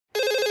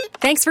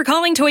Thanks for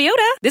calling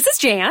Toyota. This is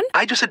Jan.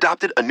 I just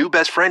adopted a new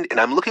best friend,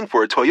 and I'm looking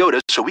for a Toyota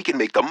so we can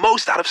make the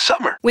most out of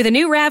summer. With a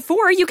new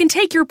RAV4, you can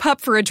take your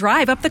pup for a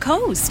drive up the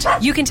coast.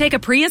 You can take a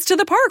Prius to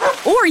the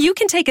park, or you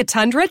can take a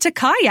Tundra to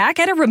kayak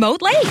at a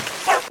remote lake.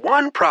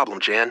 One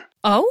problem, Jan.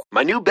 Oh?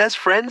 My new best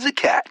friend's a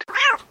cat.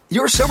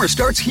 Your summer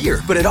starts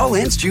here, but it all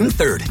ends June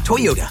 3rd.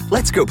 Toyota,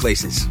 let's go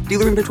places.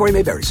 Dealer inventory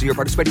may vary. See your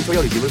participating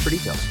Toyota dealer for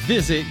details.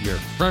 Visit your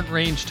Front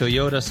Range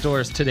Toyota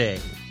stores today.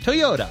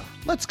 Toyota,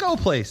 let's go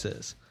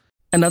places.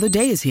 Another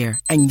day is here,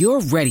 and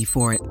you're ready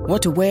for it.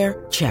 What to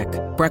wear? Check.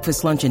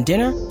 Breakfast, lunch, and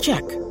dinner?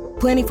 Check.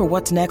 Planning for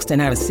what's next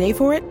and how to save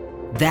for it?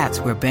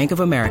 That's where Bank of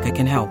America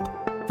can help.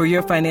 For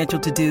your financial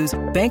to-dos,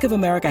 Bank of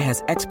America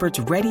has experts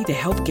ready to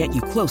help get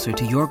you closer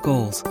to your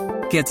goals.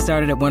 Get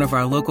started at one of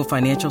our local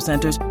financial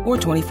centers or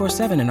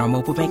 24/7 in our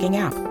mobile banking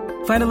app.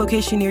 Find a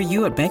location near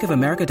you at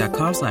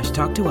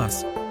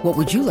bankofamerica.com/talktous. What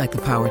would you like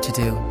the power to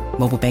do?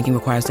 Mobile banking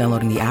requires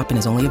downloading the app and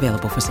is only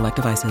available for select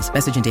devices.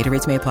 Message and data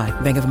rates may apply.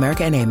 Bank of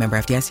America N.A., member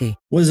FDIC.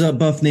 What is up,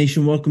 Buff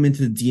Nation? Welcome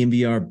into the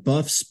DNVR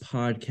Buffs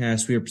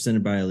podcast. We are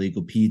presented by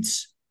Illegal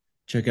Pete's.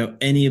 Check out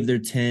any of their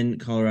 10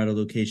 Colorado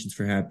locations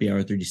for happy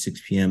hour,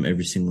 36 p.m.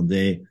 every single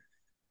day.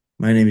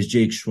 My name is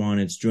Jake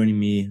Schwanitz. Joining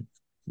me,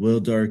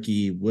 Will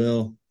Darkey.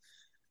 Will,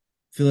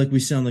 I feel like we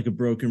sound like a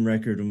broken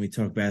record when we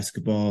talk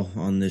basketball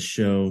on this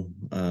show.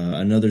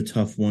 Another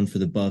tough one for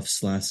the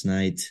Buffs last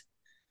night.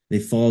 They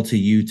fall to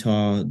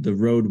Utah. The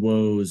road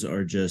woes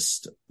are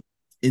just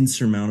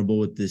insurmountable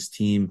with this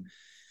team.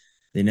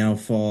 They now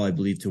fall, I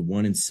believe, to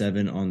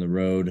 1-7 on the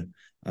road.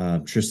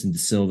 Tristan da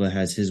Silva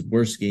has his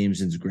worst game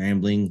since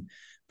Grambling,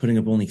 putting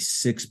up only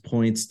 6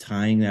 points,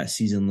 tying that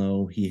season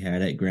low he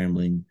had at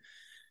Grambling.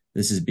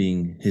 This is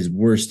being his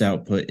worst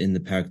output in the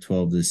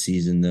Pac-12 this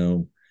season,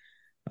 though.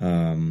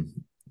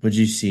 What did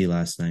you see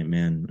last night,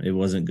 man? It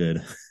wasn't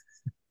good.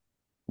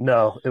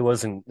 No, it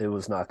wasn't. It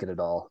was not good at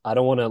all. I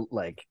don't want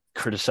to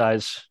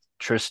criticize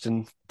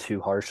Tristan too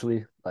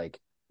harshly.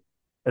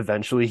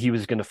 Eventually he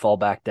was going to fall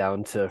back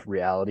down to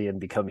reality and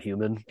become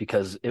human,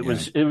 because it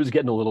was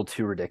getting a little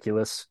too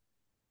ridiculous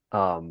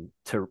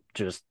to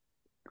just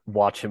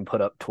watch him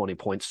put up 20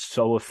 points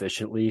so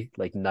efficiently,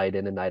 night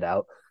in and night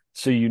out.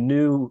 So you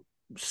knew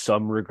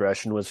some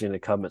regression was going to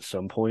come at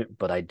some point,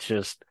 but I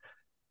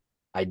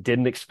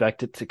didn't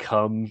expect it to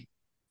come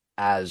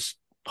as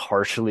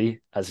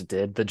harshly as it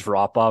did. The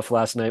drop off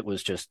last night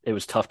was it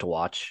was tough to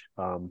watch.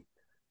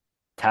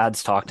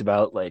 Tad's talked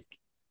about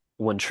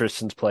when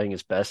Tristan's playing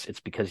his best, it's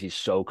because he's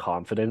so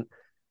confident.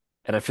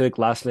 And I feel like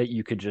last night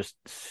you could just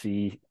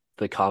see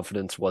the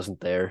confidence wasn't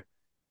there.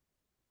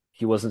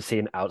 He wasn't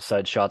seeing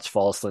outside shots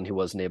false, and he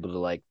wasn't able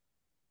to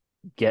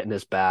get in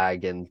his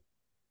bag and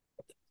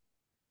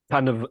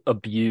kind of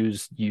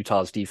abuse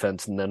Utah's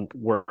defense and then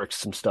work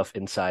some stuff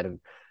inside. And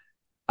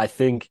I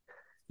think,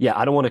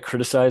 I don't want to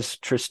criticize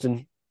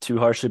Tristan too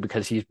harshly,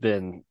 because he's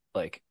been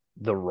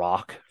the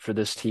rock for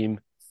this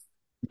team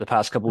the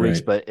past couple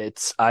weeks, but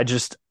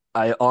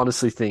I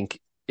honestly think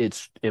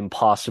it's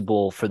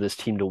impossible for this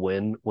team to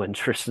win when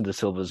Tristan da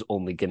Silva is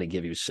only going to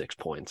give you 6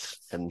 points.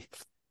 And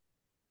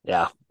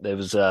it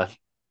was a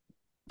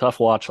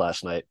tough watch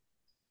last night.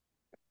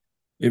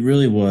 It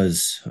really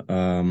was.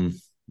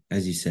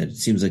 As you said, it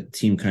seems like the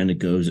team kind of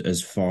goes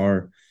as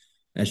far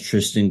as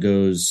Tristan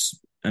goes.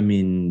 I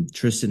mean,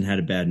 Tristan had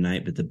a bad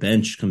night, but the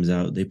bench comes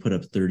out. They put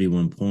up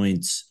 31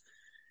 points.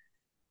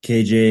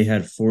 KJ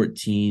had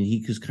 14.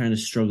 He was kind of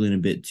struggling a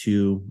bit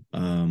too.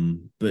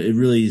 But it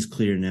really is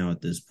clear now at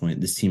this point,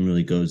 this team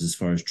really goes as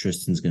far as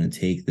Tristan's going to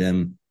take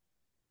them.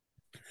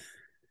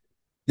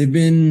 They've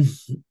been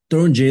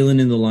throwing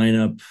Jalen in the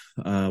lineup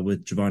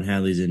with Javon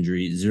Hadley's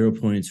injury. 0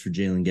 points for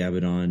Jalen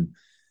Gabadon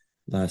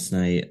last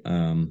night.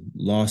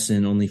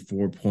 Lawson, only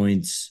 4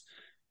 points.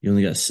 You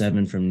only got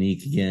 7 from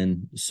Neek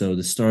again. So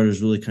the starters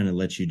really kind of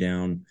let you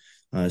down.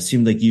 It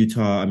seemed like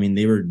Utah,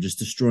 they were just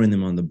destroying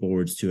them on the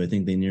boards too. I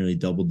think they nearly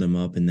doubled them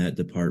up in that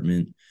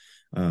department.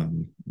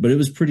 But it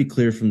was pretty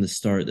clear from the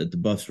start that the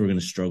Buffs were going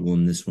to struggle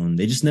in this one.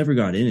 They just never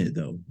got in it,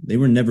 though. They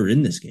were never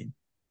in this game.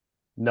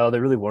 No, they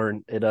really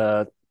weren't.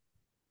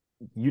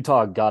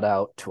 Utah got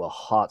out to a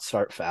hot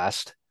start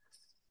fast.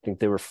 I think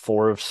they were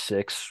 4 of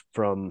 6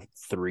 from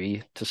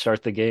 3 to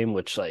start the game,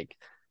 which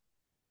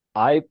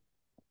I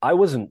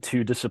wasn't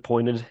too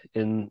disappointed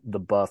in the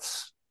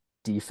Buffs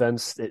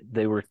defense.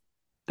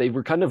 They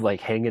were kind of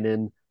hanging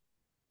in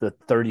the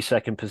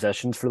 30-second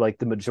possessions for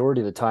the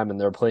majority of the time, and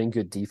they were playing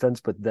good defense,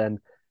 but then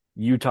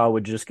Utah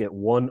would just get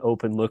one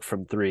open look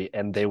from 3,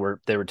 and they were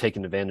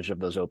taking advantage of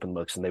those open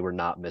looks, and they were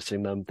not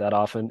missing them that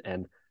often,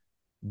 and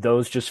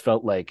those just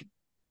felt like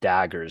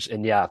daggers.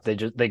 And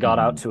they got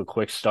out to a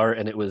quick start,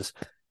 and it was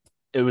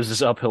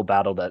this uphill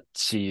battle that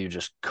CU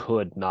just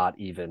could not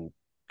even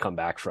come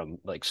back from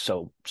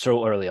so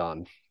early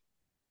on.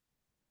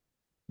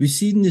 We've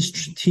seen this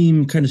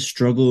team kind of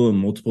struggle in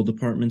multiple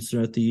departments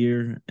throughout the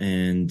year,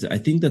 and I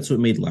think that's what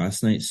made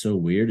last night so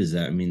weird is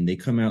that, they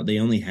come out, they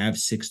only have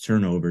 6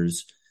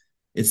 turnovers.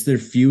 It's their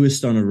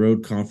fewest on a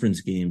road conference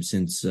game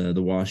since the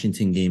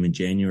Washington game in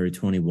January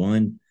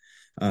 21.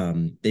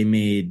 They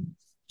made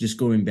just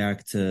going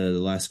back to the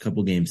last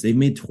couple games, they've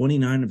made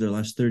 29 of their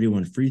last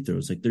 31 free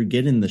throws. Like, they're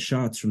getting the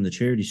shots from the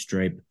charity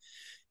stripe.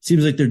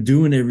 Seems like they're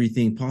doing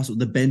everything possible.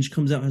 The bench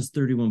comes out, has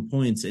 31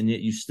 points, and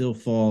yet you still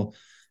fall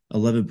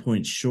 11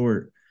 points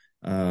short.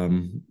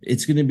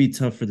 It's going to be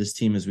tough for this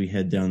team as we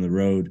head down the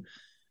road.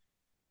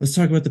 Let's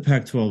talk about the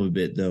Pac-12 a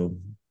bit, though.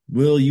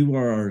 Will, you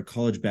are our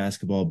college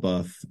basketball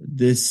buff.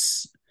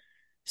 This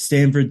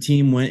Stanford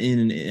team went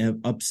in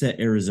and upset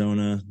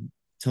Arizona.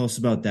 Tell us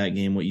about that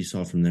game, what you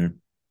saw from there.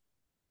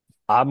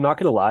 I'm not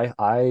gonna lie,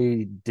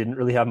 I didn't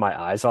really have my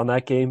eyes on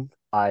that game.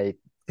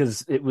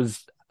 Because it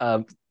was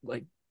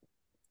like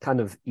kind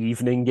of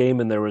evening game,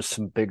 and there was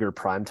some bigger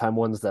primetime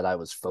ones that I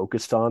was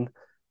focused on.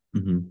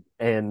 Mm-hmm.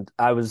 And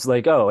I was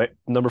like, oh,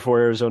 number 4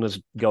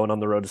 Arizona's going on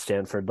the road to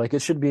Stanford. Like,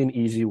 it should be an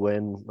easy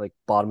win, like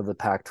bottom of the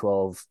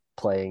Pac-12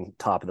 playing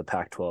top of the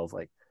Pac-12.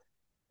 Like,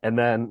 and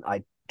then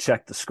I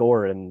checked the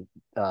score, and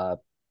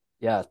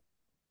yeah,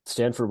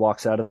 Stanford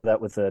walks out of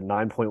that with a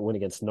 9-point win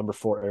against number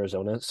 4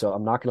 Arizona. So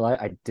I'm not gonna lie,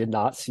 I did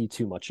not see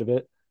too much of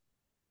it,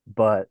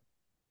 but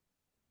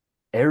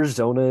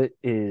Arizona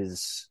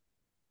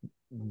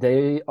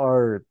they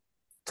are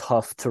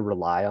tough to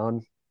rely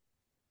on.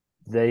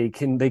 They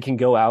can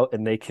go out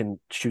and they can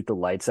shoot the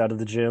lights out of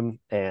the gym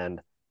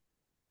and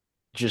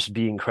just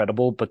be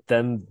incredible, but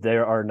then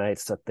there are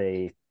nights that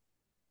they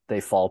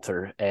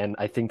falter, and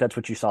I think that's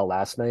what you saw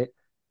last night.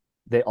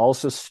 They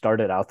also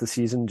started out the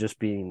season just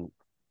being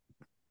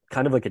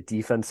kind of like a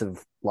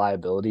defensive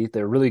liability.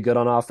 They're really good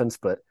on offense,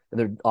 but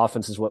their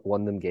offense is what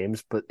won them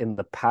games. But in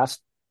the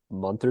past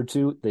month or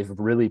two, they've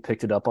really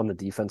picked it up on the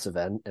defensive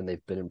end, and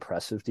they've been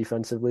impressive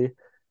defensively.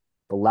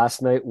 But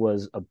last night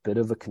was a bit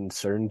of a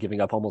concern,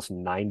 giving up almost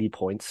 90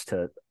 points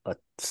to a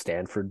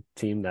Stanford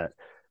team that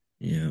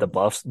the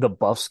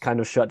Buffs kind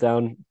of shut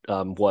down,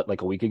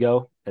 like a week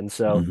ago. And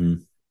so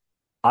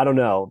I don't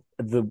know.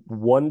 The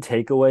one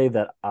takeaway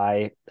that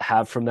I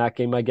have from that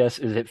game, I guess,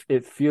 is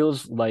it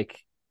feels like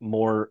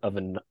more of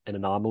an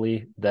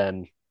anomaly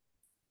than,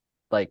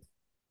 like,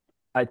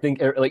 I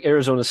think like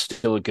Arizona's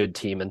still a good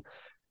team, and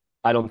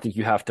I don't think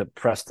you have to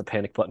press the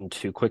panic button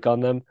too quick on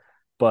them.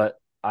 But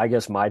I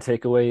guess my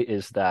takeaway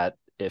is that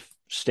if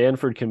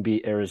Stanford can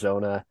beat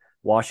Arizona,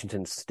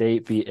 Washington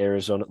State beat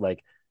Arizona,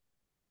 like,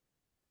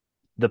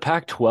 the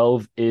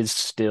Pac-12 is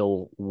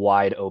still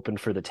wide open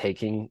for the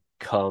taking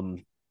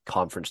come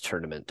conference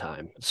tournament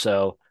time.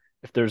 So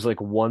if there's like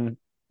one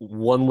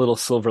little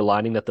silver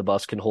lining that the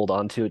Buffs can hold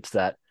on to, it's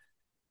that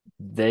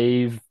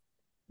they've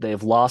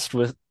lost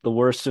with the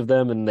worst of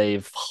them, and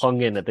they've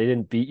hung in. That they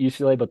didn't beat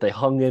UCLA, but they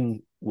hung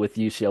in with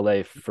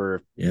UCLA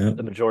for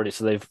the majority.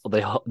 So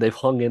they've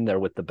hung in there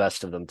with the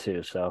best of them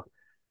too. So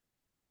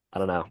I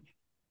don't know.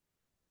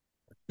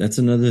 That's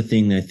another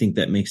thing I think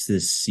that makes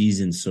this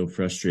season so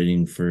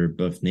frustrating for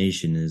Buff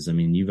Nation is, I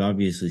mean, you've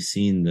obviously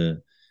seen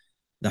the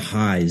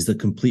highs, the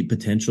complete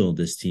potential of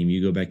this team.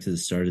 You go back to the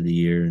start of the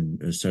year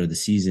and start of the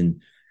season.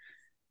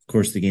 Of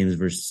course, the games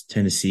versus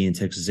Tennessee and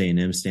Texas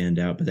A&M stand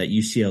out, but that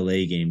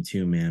UCLA game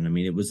too, man. I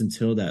mean, it was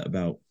until that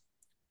about,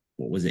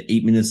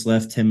 8 minutes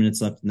left, 10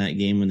 minutes left in that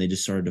game when they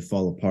just started to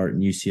fall apart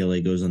and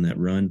UCLA goes on that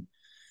run.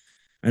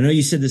 I know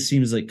you said this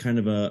seems like kind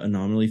of an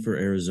anomaly for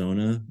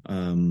Arizona.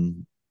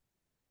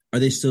 Are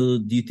they still,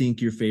 do you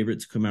think, your favorite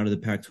to come out of the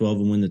Pac-12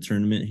 and win the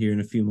tournament here in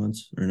a few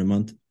months or in a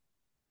month?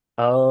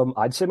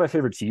 I'd say my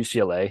favorite's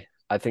UCLA.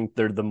 I think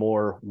they're the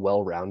more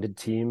well-rounded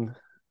team.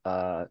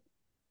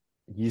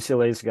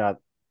 UCLA's got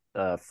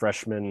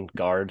freshman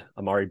guard,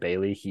 Amari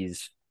Bailey.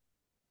 He's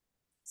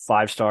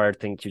 5-star. I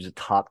think he was a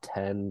top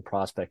 10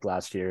 prospect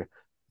last year.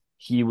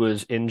 He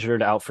was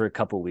injured out for a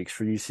couple of weeks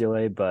for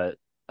UCLA, but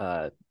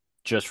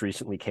just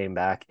recently came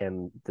back,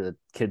 and the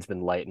kid's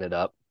been lighting it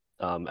up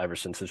ever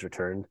since his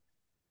return.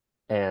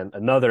 And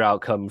another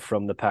outcome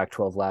from the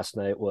Pac-12 last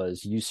night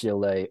was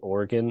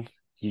UCLA-Oregon.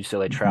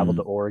 UCLA traveled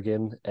to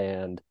Oregon,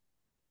 and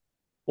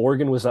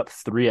Oregon was up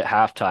 3 at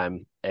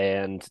halftime.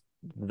 And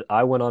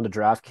I went on to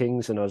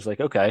DraftKings, and I was like,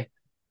 okay,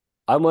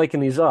 I'm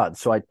liking these odds.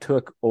 So I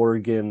took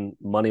Oregon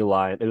money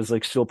line. It was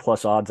like still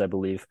plus odds, I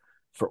believe,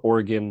 for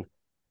Oregon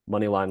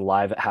money line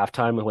live at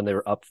halftime when they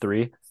were up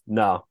 3.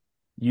 No,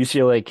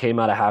 UCLA came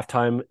out of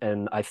halftime,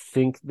 and I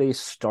think they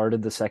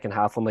started the second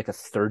half on like a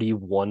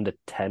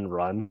 31-10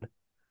 run.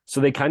 So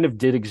they kind of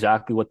did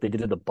exactly what they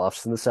did to the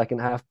Buffs in the second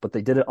half, but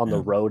they did it on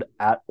the road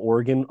at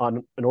Oregon,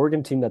 on an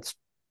Oregon team that's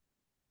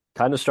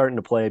kind of starting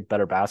to play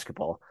better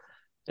basketball.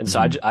 And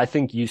so I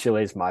think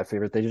UCLA is my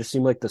favorite. They just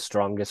seem like the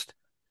strongest,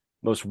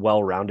 most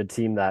well-rounded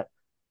team that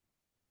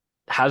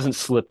hasn't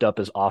slipped up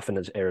as often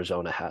as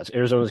Arizona has.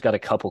 Arizona's got a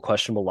couple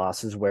questionable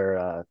losses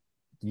where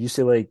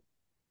UCLA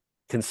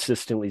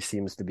consistently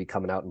seems to be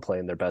coming out and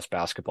playing their best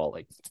basketball,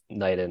 like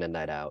night in and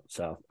night out.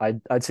 So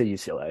I'd say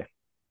UCLA.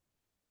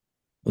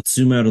 Let's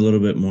zoom out a little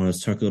bit more.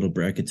 Let's talk a little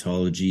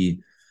bracketology.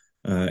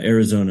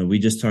 Arizona, we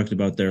just talked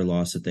about their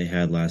loss that they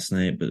had last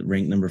night, but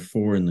ranked number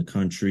 4 in the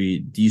country.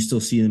 Do you still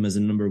see them as a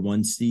number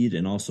 1 seed?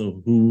 And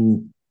also,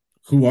 who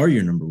are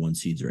your number 1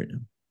 seeds right now?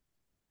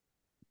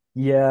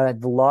 Yeah,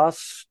 the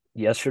loss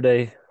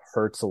yesterday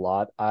hurts a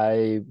lot.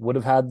 I would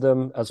have had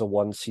them as a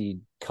 1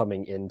 seed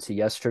coming into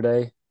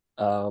yesterday.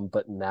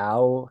 But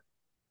now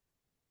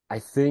I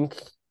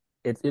think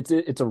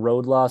it's a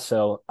road loss,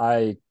 so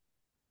I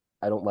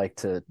don't like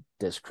to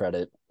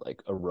discredit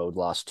like a road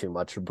loss too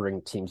much or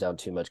bring teams down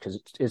too much because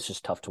it's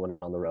just tough to win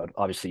on the road.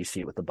 Obviously, you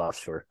see it with the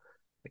Buffs who are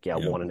like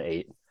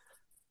 1-8.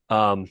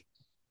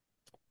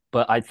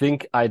 But I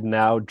think I'd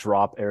now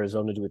drop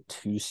Arizona to a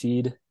 2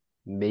 seed,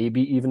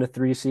 maybe even a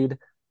 3 seed.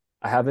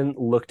 I haven't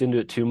looked into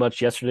it too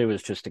much. Yesterday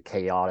was just a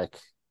chaotic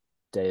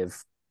day of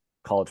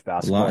college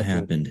basketball. A lot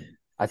happened.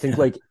 I think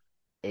like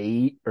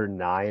 8 or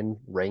 9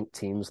 ranked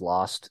teams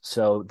lost.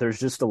 So there's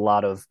just a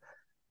lot of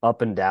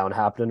up and down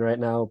happening right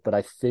now. But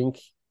I think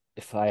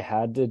if I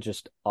had to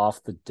just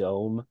off the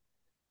dome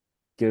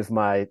give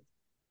my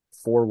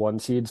 4 1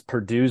 seeds,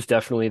 Purdue's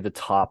definitely the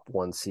top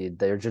 1 seed.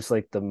 They're just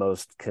like the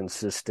most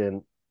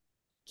consistent,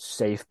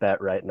 safe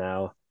bet right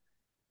now.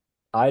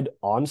 I'd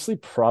honestly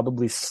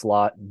probably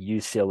slot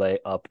UCLA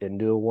up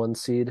into a 1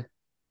 seed.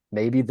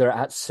 Maybe they're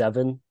at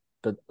 7,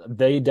 but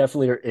they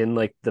definitely are in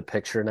like the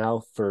picture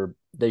now for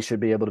they should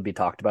be able to be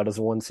talked about as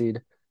a 1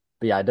 seed.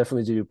 But yeah, I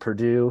definitely do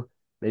Purdue,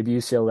 maybe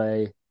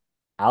UCLA.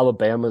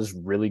 Alabama's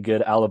really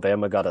good.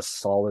 Alabama got a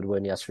solid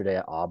win yesterday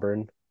at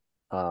Auburn.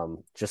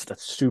 Just a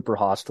super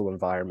hostile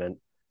environment.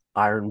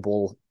 Iron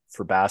Bowl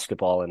for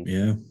basketball.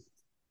 And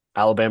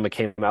Alabama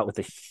came out with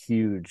a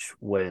huge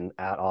win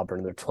at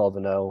Auburn. They're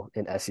 12-0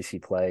 in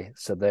SEC play.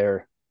 So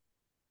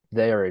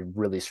they are a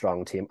really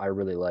strong team. I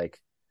really like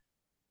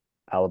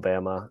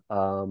Alabama.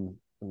 And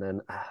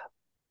then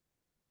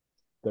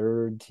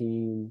third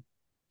team,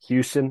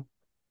 Houston.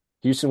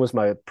 Houston was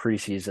my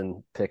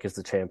preseason pick as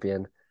the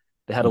champion.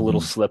 They had a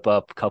little slip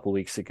up a couple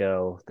weeks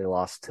ago. They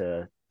lost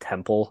to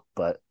Temple,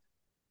 but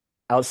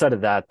outside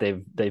of that,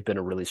 they've been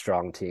a really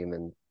strong team,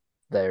 and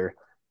they're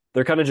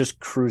kind of just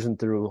cruising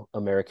through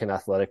American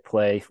athletic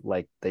play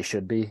like they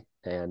should be.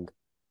 And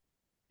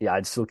yeah,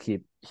 I'd still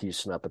keep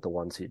Houston up at the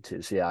 1 seed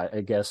too. So yeah,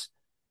 I guess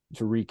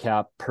to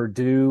recap,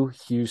 Purdue,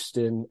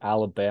 Houston,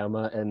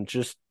 Alabama, and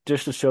just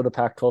to show the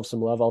Pac-12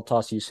 some love, I'll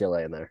toss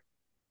UCLA in there.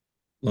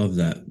 Love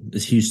that.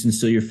 Is Houston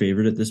still your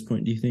favorite at this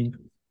point, do you think?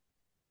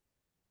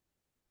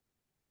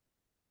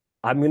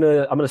 I'm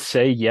gonna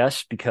say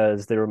yes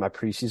because they were my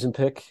preseason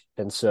pick,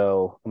 and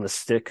so I'm gonna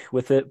stick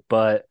with it.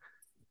 But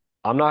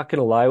I'm not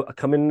gonna lie,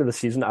 coming into the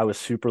season, I was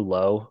super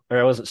low, or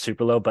I wasn't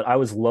super low, but I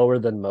was lower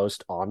than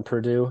most on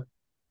Purdue,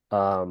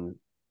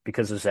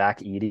 because of Zach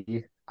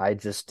Edey. I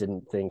just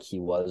didn't think he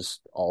was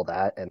all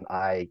that, and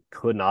I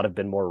could not have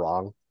been more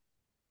wrong.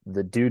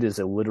 The dude is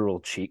a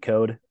literal cheat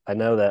code. I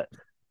know that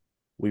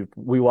we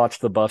watch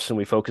the Buffs and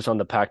we focus on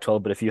the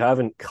Pac-12, but if you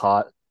haven't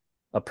caught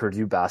a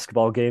Purdue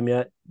basketball game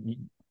yet,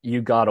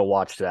 you gotta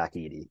watch Zach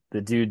Edey. The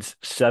dude's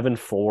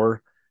 7'4",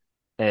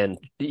 and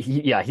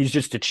he's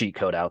just a cheat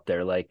code out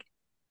there. Like,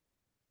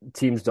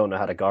 teams don't know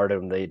how to guard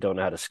him, they don't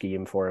know how to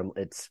scheme for him.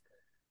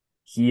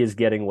 He is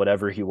getting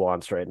whatever he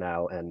wants right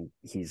now, and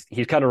he's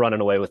kind of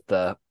running away with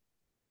the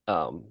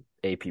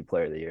AP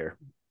Player of the Year.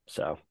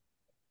 So,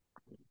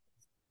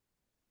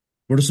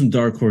 what are some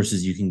dark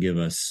horses you can give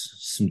us?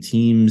 Some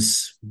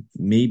teams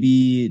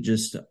maybe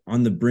just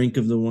on the brink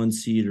of the 1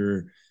 seed,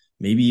 or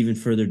maybe even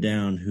further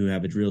down, who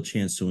have a real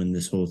chance to win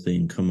this whole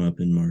thing come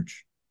up in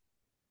March?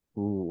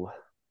 Ooh.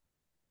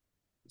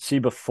 See,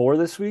 before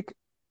this week,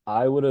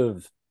 I would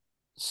have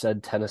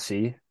said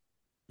Tennessee.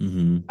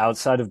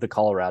 Outside of the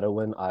Colorado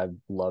win, I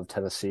love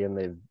Tennessee,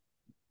 and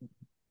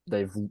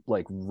they've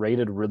like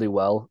rated really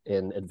well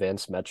in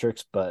advanced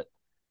metrics, but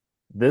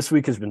this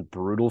week has been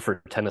brutal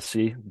for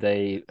Tennessee.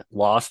 They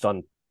lost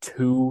on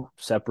 2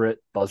 separate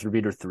buzzer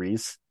beater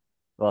threes.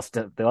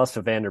 They lost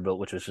to Vanderbilt,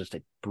 which was just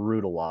a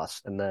brutal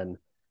loss. And then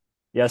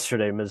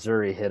yesterday,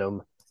 Missouri hit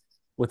them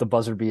with a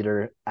buzzer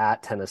beater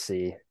at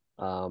Tennessee.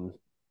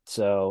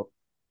 So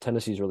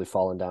Tennessee's really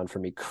fallen down for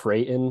me.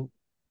 Creighton,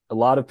 a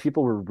lot of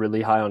people were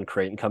really high on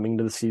Creighton coming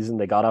into the season.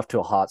 They got off to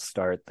a hot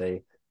start.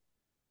 They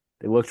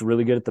looked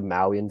really good at the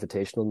Maui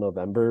Invitational in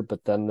November,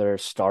 but then their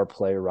star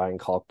player, Ryan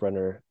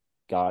Kalkbrenner,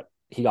 got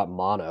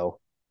mono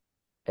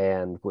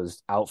and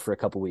was out for a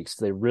couple weeks.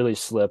 They really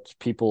slipped.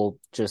 People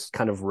just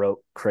kind of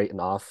wrote Creighton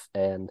off,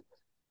 and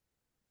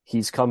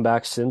he's come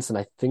back since. And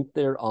I think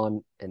they're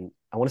on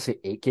I want to say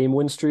 8-game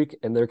win streak,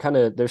 and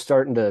they're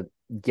starting to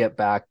get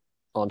back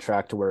on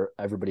track to where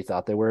everybody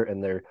thought they were,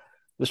 and they're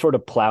sort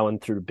of plowing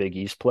through Big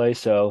East play.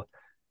 So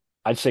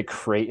I'd say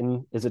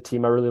Creighton is a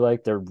team I really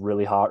like. They're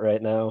really hot right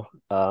now.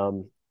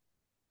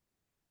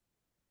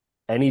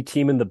 Any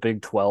team in the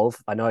Big 12.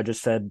 I know I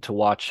just said to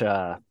watch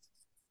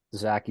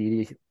Zach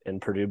Edey in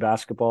Purdue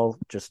basketball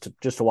just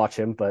to watch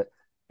him, but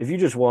if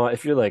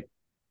you're like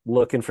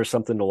looking for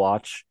something to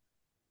watch,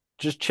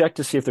 just check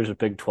to see if there's a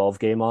Big 12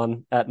 game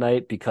on at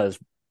night, because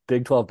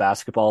Big 12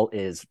 basketball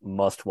is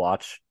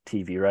must-watch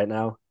TV right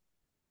now.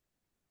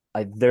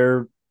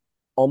 They're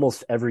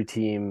almost every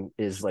team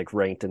is like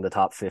ranked in the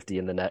top 50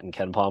 in the net and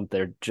KenPom.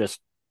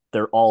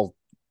 They're all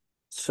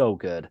so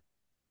good.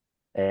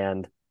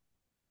 And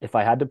if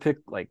I had to pick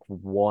like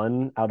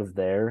one out of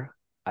there,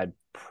 I'd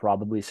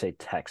probably say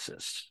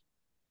Texas.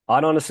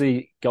 I'd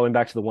honestly, going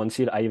back to the 1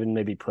 seed, I even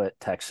maybe put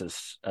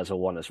Texas as a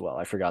 1 as well.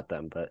 I forgot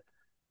them, but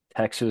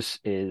Texas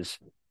is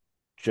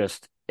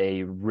just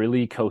a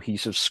really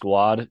cohesive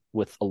squad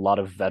with a lot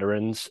of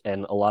veterans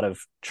and a lot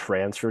of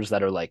transfers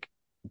that are like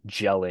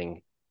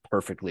gelling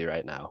perfectly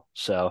right now.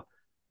 So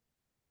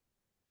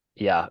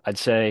yeah, I'd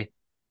say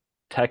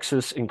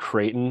Texas and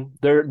Creighton.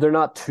 They're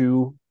not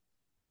too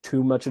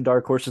much of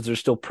dark horses. They're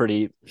still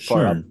pretty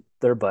far up Sure.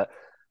 there, but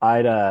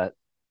I'd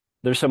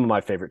they're some of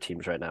my favorite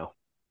teams right now.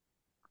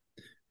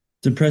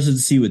 It's impressive to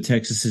see what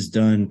Texas has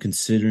done,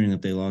 considering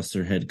that they lost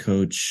their head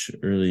coach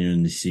earlier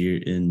in this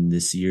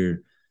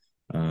year.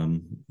 I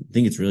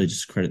think it's really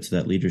just credit to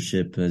that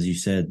leadership, as you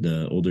said,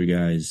 the older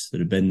guys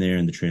that have been there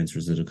and the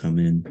transfers that have come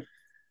in.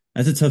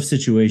 That's a tough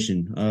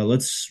situation.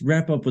 Let's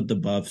wrap up with the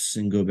Buffs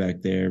and go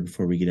back there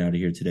before we get out of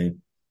here today.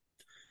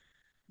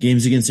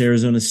 Games against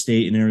Arizona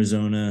State and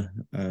Arizona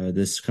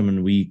this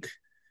coming week.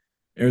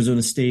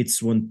 Arizona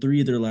State's won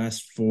 3 of their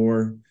last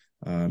 4.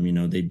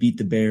 They beat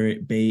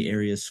the Bay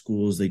Area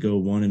schools. They go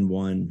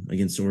 1-1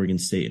 against Oregon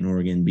State and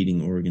Oregon,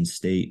 beating Oregon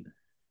State.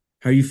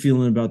 How are you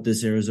feeling about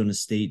this Arizona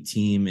State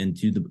team?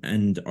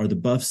 And are the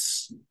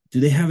Buffs,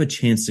 do they have a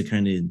chance to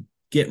kind of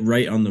get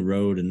right on the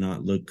road and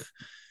not look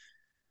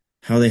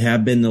how they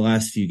have been the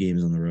last few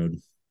games on the road?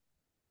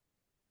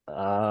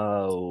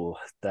 Oh,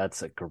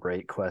 that's a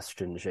great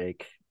question,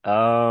 Jake.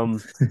 I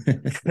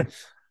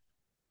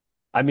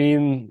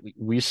mean,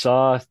 we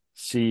saw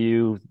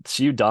CU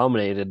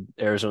dominated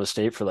Arizona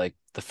State for like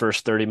the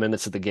first 30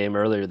 minutes of the game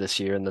earlier this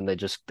year, and then they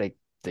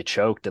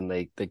choked and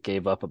they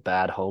gave up a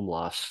bad home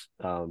loss.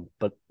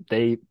 But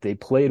they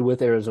played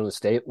with Arizona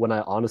State when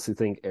I honestly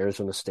think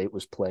Arizona State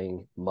was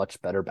playing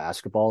much better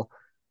basketball.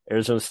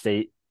 Arizona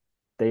State,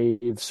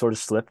 they've sort of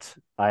slipped.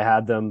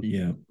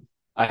 Yeah.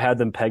 I had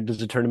them pegged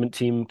as a tournament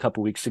team a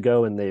couple weeks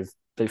ago, and they've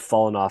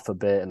fallen off a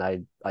bit,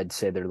 and I'd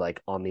say they're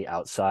like on the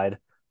outside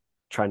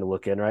trying to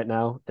look in right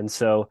now. And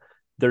so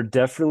they're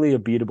definitely a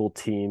beatable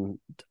team.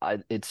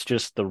 It's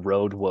just the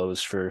road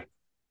woes for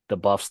the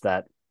Buffs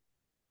that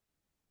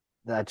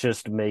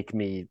just make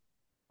me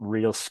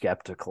real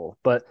skeptical.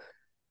 But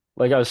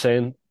like I was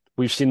saying,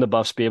 we've seen the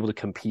Buffs be able to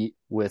compete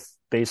with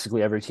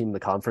basically every team in the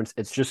conference.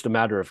 It's just a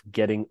matter of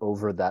getting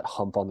over that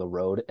hump on the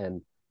road.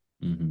 And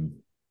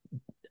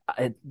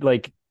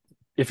like,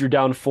 if you're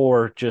down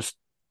 4, just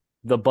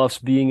the Buffs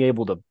being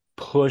able to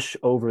push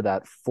over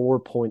that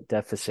 4-point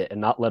deficit and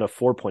not let a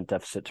 4-point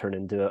deficit turn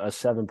into a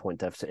 7-point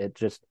deficit. It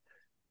just,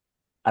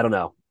 I don't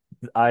know.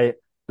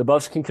 The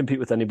Buffs can compete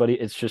with anybody.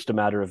 It's just a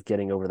matter of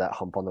getting over that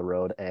hump on the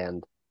road,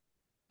 and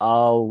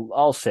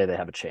I'll say they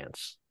have a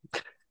chance.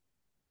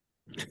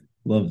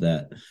 Love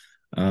that.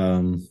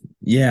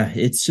 Yeah,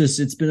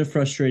 it's been a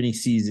frustrating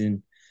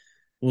season.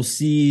 We'll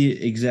see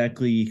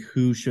exactly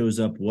who shows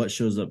up, what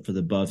shows up for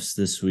the Buffs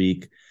this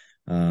week.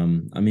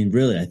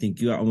 Really, I think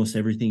you got almost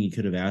everything you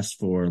could have asked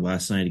for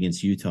last night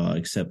against Utah,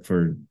 except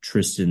for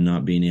Tristan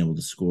not being able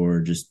to score,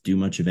 just do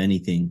much of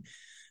anything.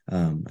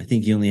 I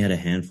think he only had a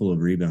handful of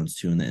rebounds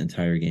too in the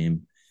entire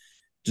game.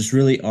 Just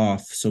really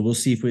off. So we'll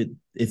see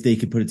if they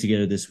could put it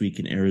together this week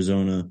in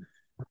Arizona.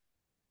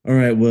 All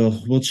right,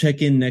 we'll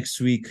check in next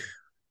week,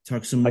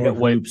 talk some more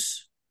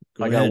hoops.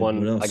 I got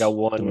one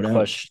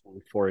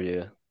question for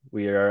you.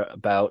 We are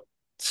about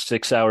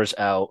 6 hours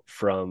out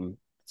from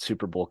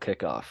Super Bowl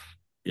kickoff.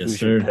 Yes,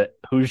 sir.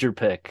 Who's your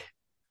pick?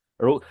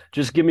 Or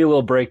just give me a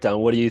little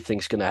breakdown. What do you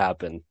think's going to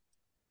happen?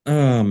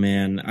 Oh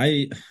man,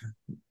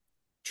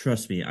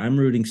 trust me, I'm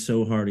rooting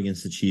so hard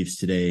against the Chiefs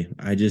today.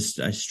 I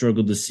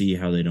struggle to see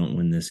how they don't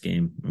win this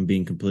game. I'm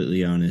being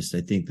completely honest.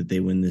 I think that they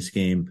win this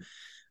game.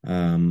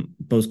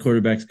 Both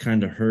quarterbacks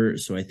kind of hurt,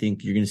 so I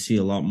think you're going to see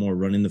a lot more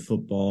running the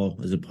football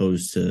as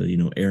opposed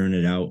to, airing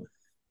it out.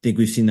 I think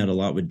we've seen that a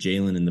lot with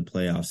Jalen in the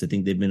playoffs. I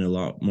think they've been a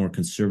lot more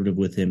conservative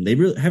with him. They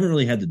haven't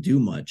really had to do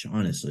much,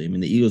 honestly. I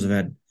mean, the Eagles have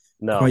had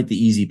quite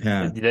the easy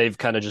path. They've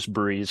kind of just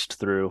breezed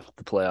through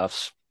the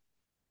playoffs.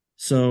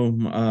 So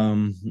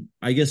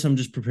I guess I'm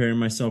just preparing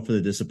myself for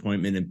the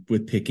disappointment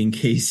with picking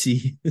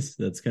KC.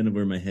 That's kind of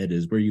where my head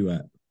is. Where are you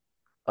at?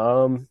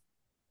 I'm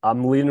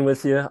leaning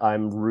with you.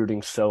 I'm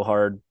rooting so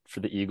hard for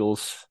the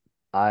Eagles.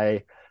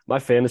 My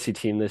fantasy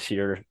team this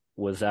year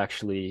was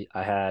actually,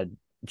 I had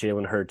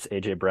Jalen Hurts,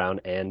 AJ Brown,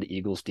 and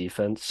Eagles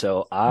defense.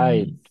 So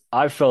I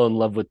fell in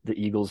love with the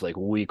Eagles like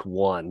week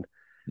 1,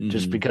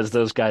 just because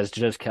those guys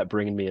just kept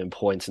bringing me in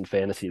points in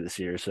fantasy this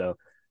year. So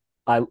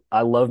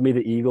I love me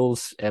the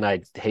Eagles and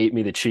I hate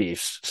me the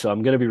Chiefs. So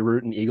I'm going to be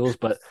rooting Eagles,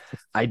 but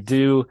I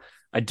do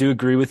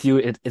agree with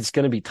you. It's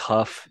going to be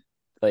tough.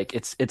 Like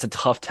it's a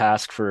tough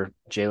task for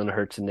Jalen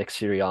Hurts and Nick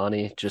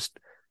Sirianni. Just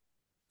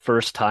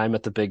first time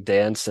at the big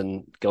dance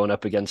and going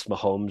up against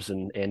Mahomes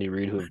and Andy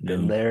Reid, who have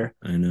been there.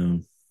 I know.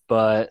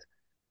 But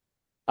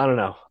I don't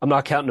know. I'm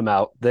not counting them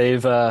out.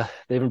 They've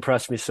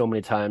impressed me so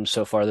many times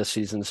so far this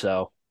season.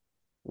 So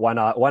why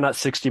not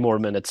 60 more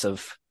minutes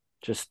of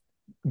just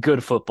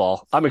good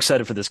football? I'm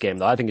excited for this game,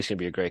 though. I think it's going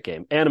to be a great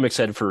game. And I'm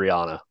excited for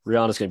Rihanna.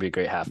 Rihanna's going to be a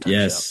great halftime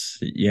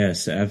show.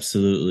 Yes,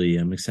 absolutely.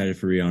 I'm excited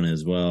for Rihanna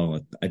as well.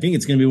 I think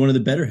it's going to be one of the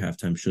better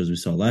halftime shows we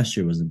saw. Last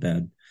year wasn't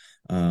bad.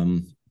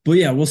 But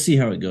yeah, we'll see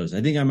how it goes.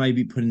 I think I might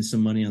be putting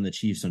some money on the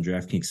Chiefs on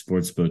DraftKings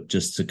Sportsbook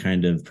just to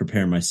kind of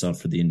prepare myself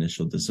for the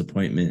initial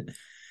disappointment.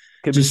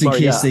 Could just be smart,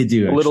 in case they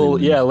do. A little,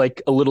 win.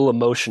 like a little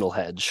emotional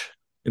hedge.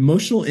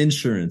 Emotional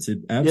insurance.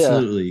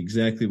 Absolutely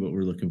exactly what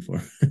we're looking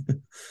for.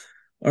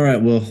 All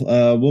right.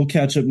 Well, we'll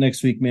catch up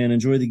next week, man.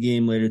 Enjoy the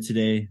game later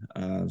today.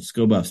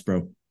 Go Buffs,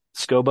 bro.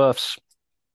 Go Buffs.